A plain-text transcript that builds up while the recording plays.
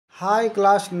Hi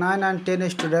class 9 and 10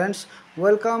 students,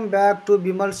 welcome back to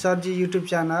Bimal Sarji YouTube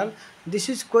channel. This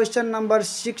is question number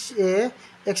 6a,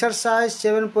 exercise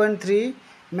 7.3,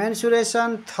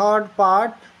 mensuration third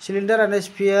part, cylinder and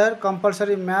sphere,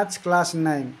 compulsory maths class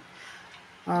 9.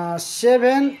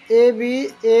 7, A, B,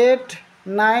 8,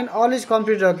 9, all is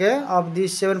complete, okay, of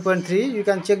this 7.3. You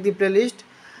can check the playlist,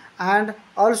 and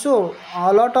also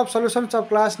a lot of solutions of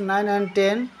class 9 and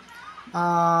 10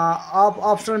 of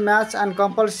optional maths and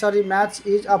compulsory maths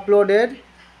is uploaded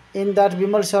in that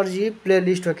Bimal Sarji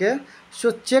playlist, okay.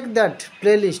 So check that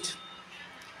playlist,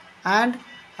 and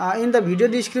in the video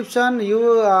description you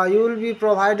will be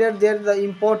provided there the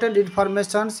important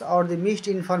informations or the missed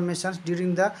informations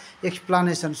during the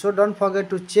explanation. So don't forget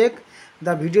to check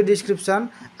the video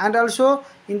description, and also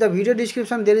in the video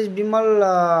description there is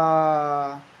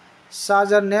Bimal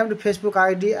Sajar named Facebook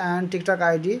ID and TikTok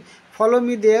ID. Follow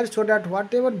me there so that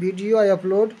whatever video I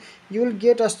upload you will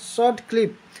get a short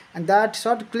clip, and that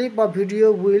short clip of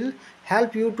video will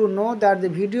help you to know that the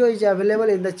video is available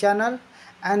in the channel,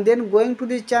 and then going to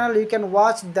this channel you can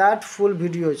watch that full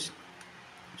videos.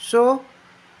 So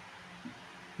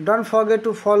don't forget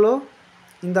to follow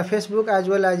in the Facebook as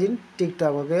well as in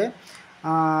TikTok, okay.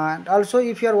 And also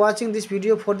if you are watching this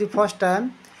video for the first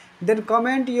time, then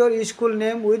comment your school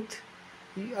name with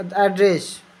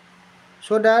address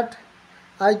so that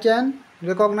I can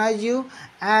recognize you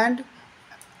and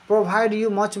provide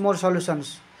you much more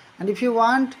solutions. And if you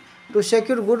want to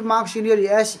secure good marks in your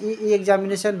SEE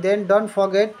examination, then don't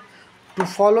forget to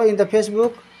follow in the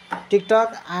Facebook,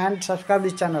 TikTok and subscribe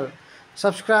this channel.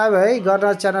 Subscribe है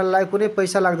गर्न च्यानललाई कुनै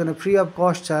पैसा लाग्दैन, free of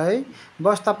cost छ है.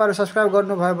 बस तपाईहरु सब्सक्राइब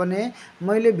गर्नुभयो भने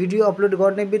मैले भिडियो अपलोड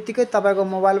गर्ने बित्तिकै तपाईको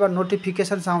मोबाइलमा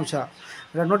नोटिफिकेशन्स आउँछ,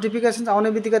 र नोटिफिकेशन्स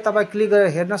आउने बित्तिकै तपाई क्लिक गरेर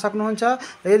हेर्न सक्नुहुन्छ.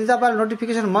 र यदि तपाईलाई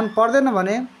नोटिफिकेशन मन पर्दैन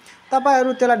भने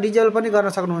तपाईहरु त्यसलाई डिजेबल पनि गर्न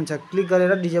सक्नुहुन्छ. क्लिक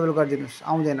गरेर डिजेबल गरिदिनुस्,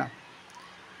 आउँदैन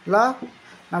ल.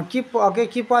 Now keep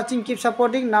watching, keep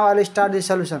supporting. Now I'll start the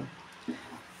solution.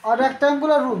 A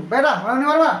rectangular room, बेटा भन्ने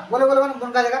वाला बोले भने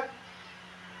गुणका जगह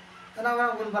A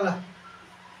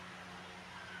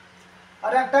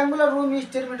rectangular room is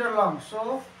 10 meter long.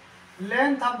 So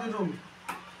length of the room,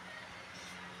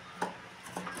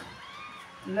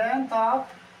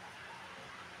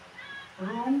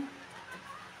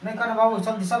 नहीं करना बाबू,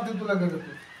 सब तू लगेगा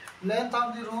तू. Length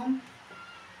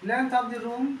of the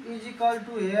room is equal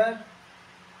to here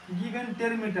given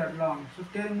 10 meter long. So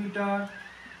 10 meter,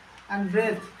 and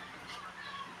breadth,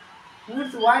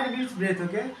 width, wide means breadth,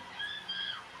 okay.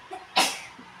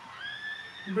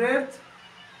 Breadth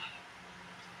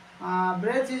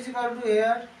is equal to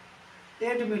here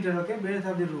 8 meter, okay. Breadth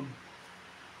of the room.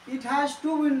 It has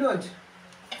two windows.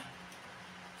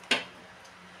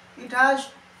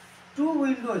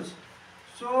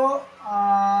 So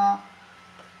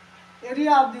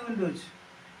area of the windows,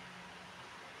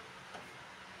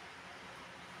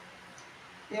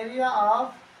 area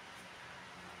of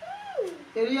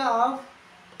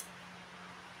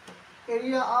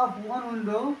one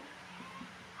window,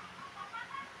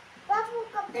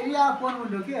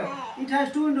 okay. It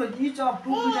has two windows, each of 2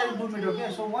 meter into 2 meter, okay.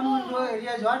 So one window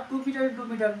area is what? 2 meter into 2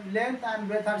 meter. Length and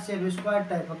breadth are same, square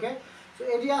type, okay. So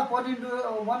area of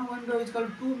one window is equal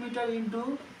to 2 meter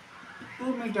into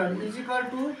 2 meter is equal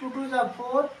to 2 to the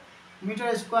 4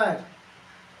 meter square.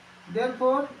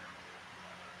 Therefore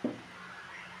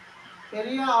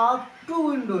area of two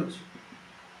windows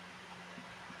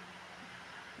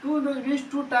means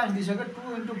 2 times this, okay.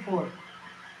 2 into 4.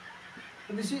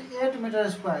 So this is 8 meter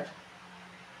square.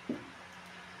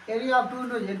 Area of two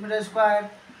windows 8 meter square,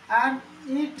 and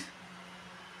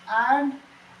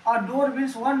a door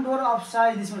means one door of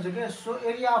size this much, okay. So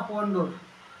area of one door,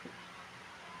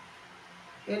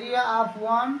 area of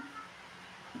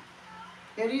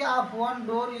one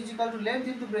door is equal to length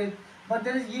into breadth, but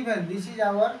there is given this is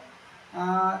our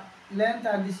length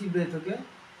and this is breadth, okay.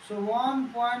 So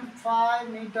 1.5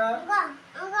 meter,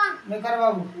 मैं कर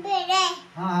बाबू,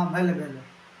 हाँ पहले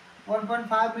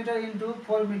 1.5 meter into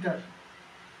 4 meter.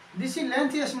 This is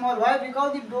length is small. Why?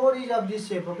 Because the door is of this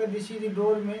shape, okay. This is the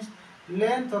door means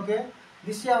length, okay.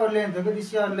 This is our length, okay. This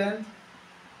is our length,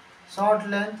 short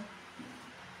length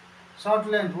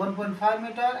 1.5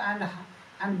 meter,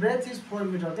 and breadth is 4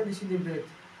 meter, okay. This is the breadth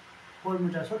 4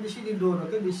 meter. So this is the door,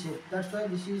 okay. This shape, that's why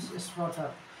this is shorter.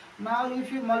 Now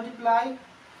if you multiply,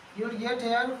 you will get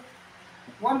here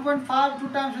 1.5 2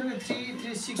 times will be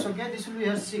 3 6, okay. This will be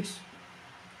here 6,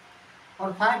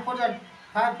 or 5 for that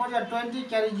 20,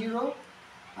 carry 0,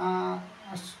 5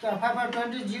 for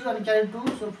 20 0 and carry 2,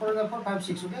 so 4 and 4 5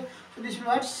 6, okay. So this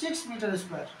will be 6 meter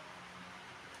square.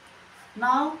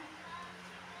 Now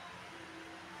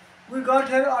We got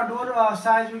here a door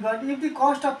size. We got if the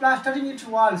cost of plastering its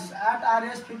walls at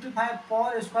RS 55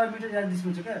 per square meter at this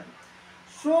much. Okay.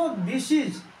 So this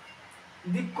is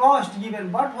the cost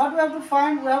given. But what we have to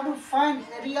find? We have to find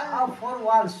area of 4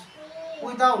 walls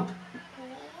without.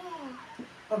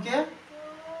 Okay.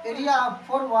 Area of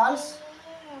 4 walls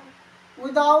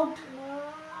without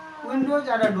windows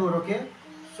and a door. Okay.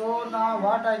 So now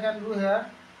what I can do here?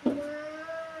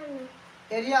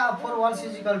 Area of 4 walls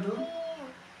is equal to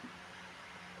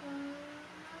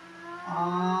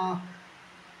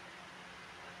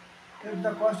if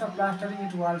the cost of plastering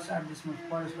its walls at this much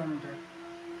per square meter.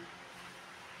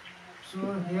 So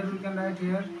here we can write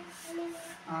here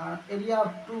area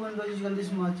of 2 windows is equal to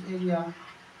this much area.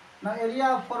 Now area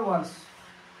of 4 walls.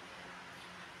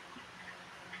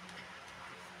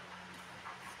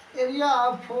 Area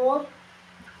of 4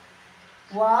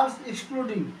 walls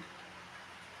excluding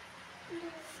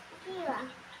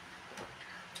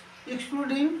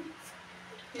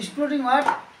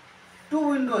what? 2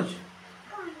 windows.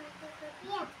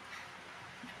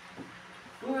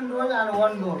 2 windows and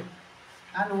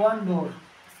one door.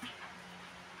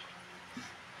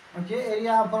 Okay,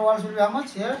 area of 4 walls will be how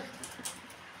much here?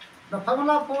 The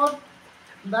formula for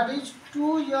that is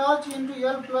 2H into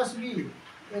L plus B.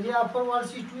 Area of 4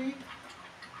 walls is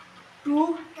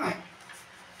 2.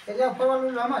 Area of 4 walls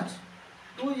will be how much?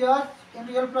 2H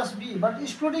into L plus B. But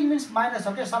excluding means minus.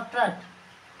 Okay, subtract.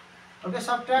 Okay,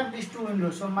 subtract these 2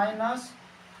 windows. So minus.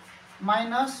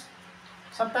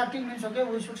 Subtracting means okay,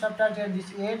 we should subtract here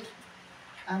this 8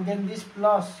 and then this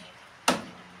plus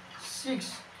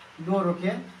 6 door.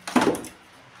 Okay.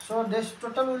 So this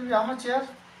total will be how much here?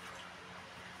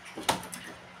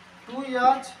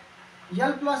 2H.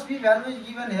 L plus B value is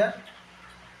given here.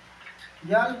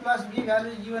 L plus B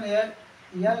value is given here.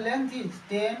 L length is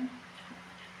 10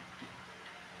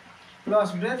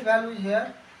 plus breadth value is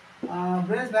here.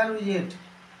 Breadth value is 8.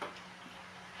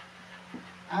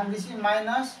 And this is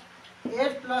minus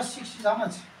 8 plus 6 is how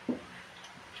much?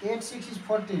 8, 6 is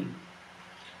 14.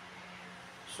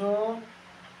 So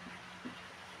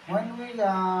when we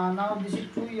now this is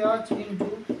 2H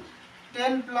into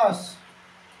 10 plus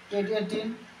 8,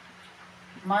 18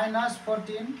 minus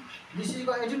 14. This is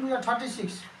 18 to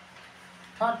 36.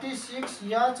 36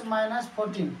 H minus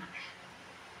 14.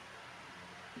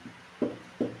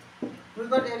 We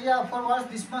got area of 4 walls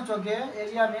this much. Okay,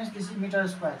 area means this is meter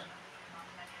square.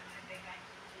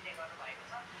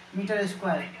 Meter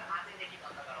square.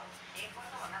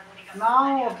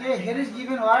 Now okay, here is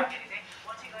given what?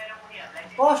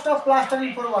 Cost of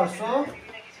plastering 4 walls. So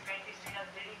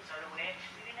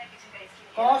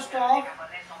cost of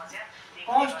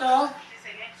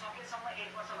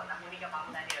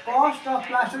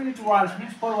plastering its walls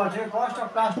means 4 walls. Okay? Cost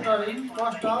of plastering its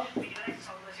walls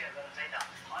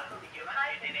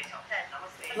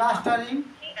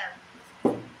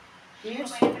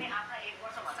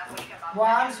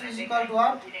is equal to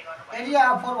what?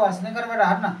 Area of 4 walls. नहीं कर बेटा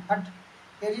हट ना हट.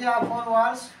 Area of 4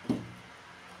 walls.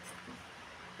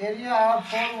 Area of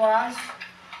 4 walls.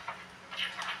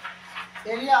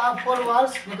 Area of 4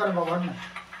 walls. नहीं कर बाबा हट ना.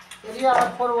 Area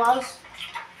of 4 walls.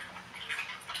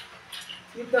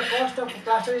 If the cost of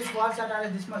plastering its walls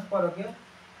at this much per. Okay.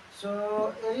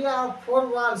 So area of 4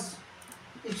 walls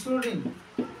excluding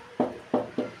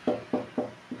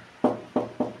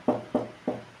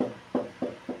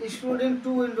excluding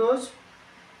 2 windows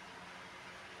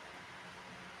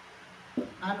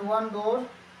and 1 door.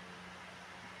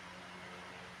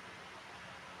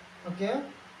 Okay.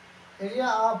 Area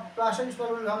of plastering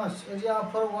will be how much? Area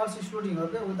of 4 walls excluding,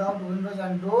 okay, without windows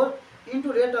and door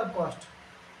into rate of cost.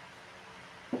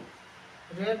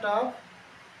 Rate of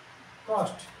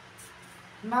cost.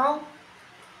 Now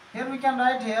here we can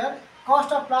write here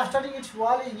cost of plastering its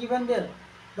wall is given there.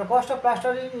 The cost of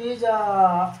plastering is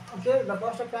okay. The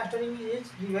cost of plastering is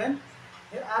given.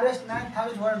 Here RS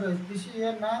 9,100. This is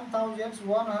here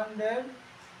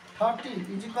 9,130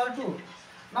 is equal to.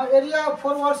 Now area of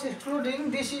 4 walls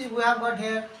excluding this is we have got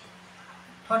here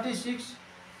 36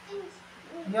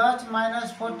 H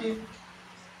minus 14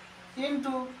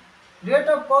 into rate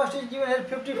of cost is given here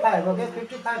 55. Okay,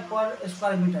 55 per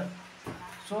square meter.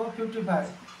 So 55.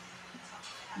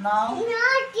 Now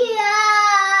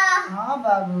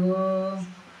babu.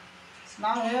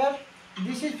 Now here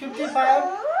this is 55.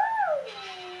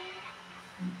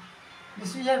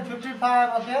 This is here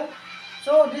 55. Okay.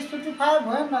 So this 55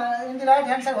 when in the right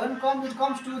hand side when it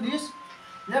comes to this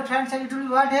left hand side it will be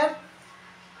what here?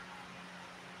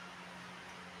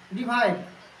 Divide.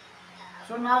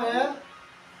 So now here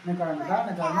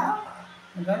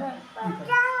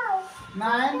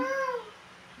 9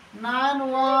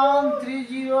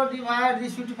 9130 divide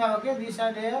this 55, okay, this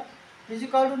side here is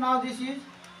equal to, now this is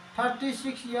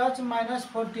 36h minus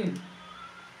 14.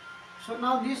 So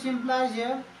now this implies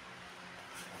here,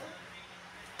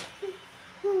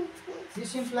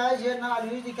 now I'll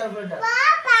use the calculator.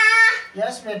 Papa.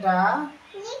 Yes, beta.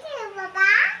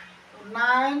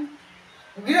 9.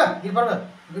 Get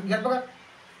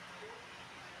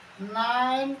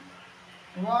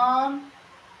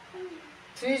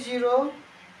 9130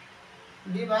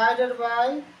 divided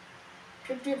by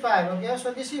 55. Okay,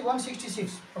 so this is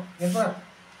 166. Okay,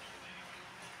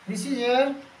 this is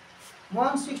here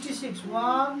 166.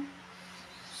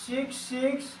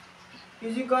 166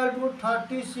 is equal to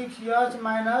 36h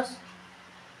minus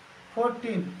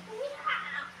 14.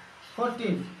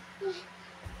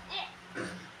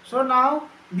 So now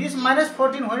this minus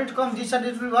 14, when it comes this side,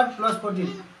 it will be what? Plus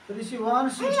 14. So this is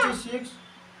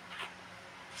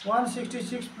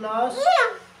 166 plus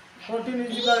 14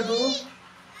 is equal to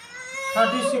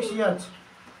 36h.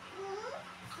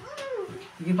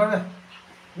 Give her.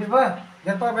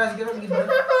 Get per brass. Give her.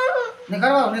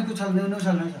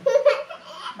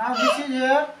 Now this is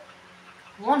here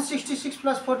 166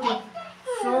 plus 14.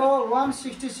 So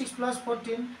 166 plus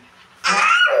 14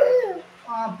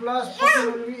 plus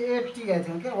 14 will be 80, I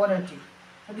think. Okay, 180.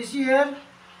 So this is here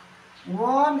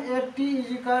 180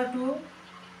 is equal to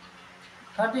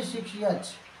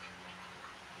 36h.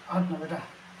 Hot na beta.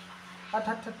 Hot.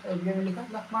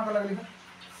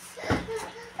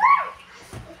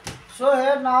 So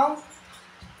here now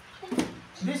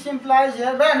this implies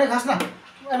here, नहीं घसना,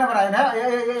 ये ना बनाए ना,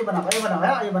 ये बना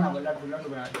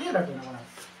लड्डू ये लड्डू ना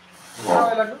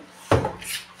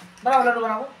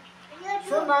बनाओ.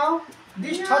 So now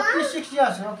this 36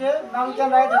 years, okay, now we can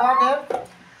write what here,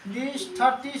 this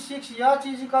 36 years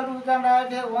is equal to, we can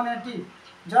write here 180.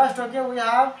 Just okay, we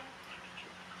have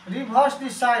reverse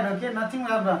this side, okay, nothing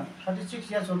we have done. 36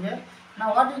 years, okay.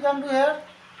 Now what we can do here,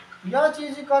 h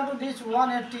is equal to this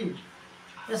 180.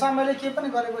 यसमा मैले के पनि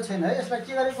गरेको छैन है, यसलाई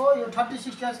के गरेको, यो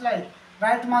 36 यसलाई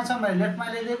राइटमा छ, मैले लेफ्टमा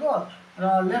ल्याइदिएको र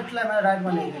लेफ्टलाई मैले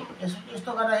राइटमा ल्याइदिएको.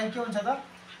 यस्तो गर्दाखेरि के हुन्छ त,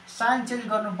 साइन चेन्ज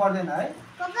गर्नु पर्दैन है.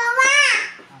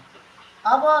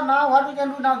 अब now what we can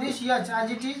do, now this h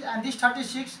as it is and this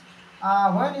 36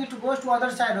 when it goes to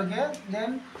other side, okay,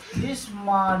 then this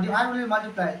divide will be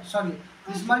multiply, sorry,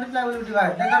 this multiply will be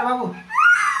divide. देखा बाबू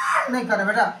नहीं करे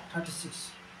बेटा.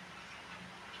 36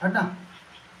 हटना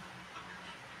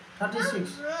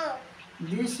 36.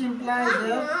 This implies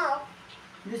here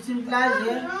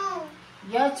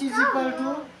h is equal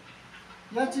to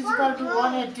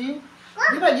 180.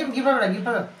 Give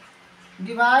her.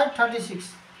 Divide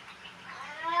 36.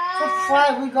 So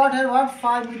 5, we got here what?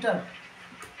 5 meter.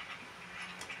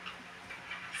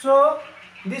 So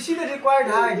this is the required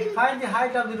height. Find the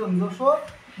height of the room. So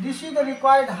this is the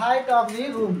required height of the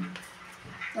room.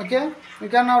 Okay, we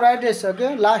can now write this.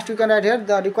 Okay, last you can write here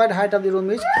the required height of the room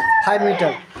is 5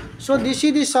 meter. So this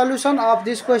is the solution of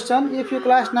this question. If you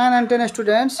class 9 and 10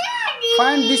 students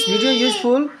find this video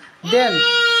useful, then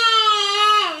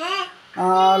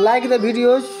like the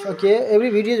videos. Okay, every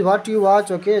video is what you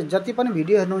watch. Okay, जति पनि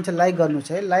video हेर्नुहुन्छ like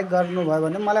गर्नुस् है. Like गर्नुभयो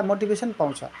भने मलाई motivation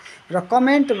पाउँछ. र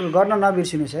comment गर्न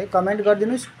नबिर्सिनुस् है. कमेन्ट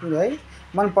गरिदिनुस् है.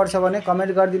 मन पर्छ भने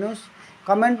कमेन्ट गरिदिनुस्.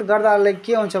 कमेन्ट गर्दाले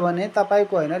के हुन्छ भने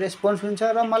तपाईको हैन रेस्पोन्स हुन्छ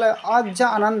र मलाई अझ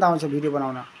आनन्द आउँछ भिडियो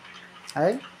बनाउन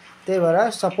है. त्यही भएर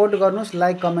सपोर्ट गर्नुस्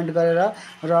लाइक कमेन्ट गरेर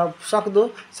र सक्दो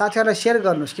साथीहरुलाई शेयर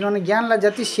गर्नुस्, किनभने ज्ञानलाई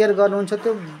जति शेयर गर्नुहुन्छ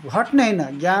त्यो घट्ने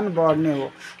हैन, ज्ञान बढ्ने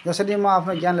हो. जसरी म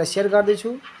आफ्नो ज्ञानलाई शेयर गर्दै छु,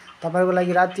 तपाईको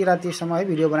लागि राति समय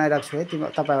भिडियो बनाइराख्छु है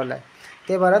तपाईहरुलाई.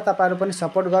 त्यही भएर तपाईहरु पनि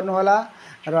सपोर्ट गर्नु होला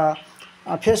र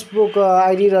फेसबुक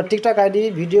आईडी र टिकटक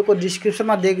आईडी भिडियोको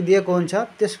डिस्क्रिप्सनमा दिएको हुन्छ,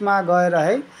 त्यसमा गएर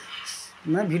है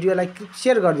भिडियोलाई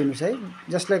शेयर गरिदिनुस् है,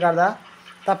 जसले गर्दा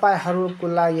तपाईहरुको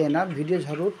लागि हैन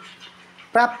भिडियोजहरु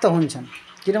प्राप्त हुन्छन्.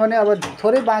 किनभने अब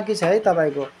थोरै बाँकी छ है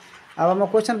तपाईको. अब म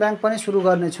क्वेशन बैंक पनि सुरु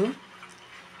गर्ने छु.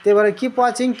 त्यही भएर keep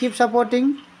watching, keep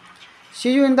supporting. C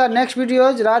you in the next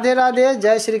videos. Radhe Radhe,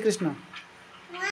 जय श्री कृष्ण.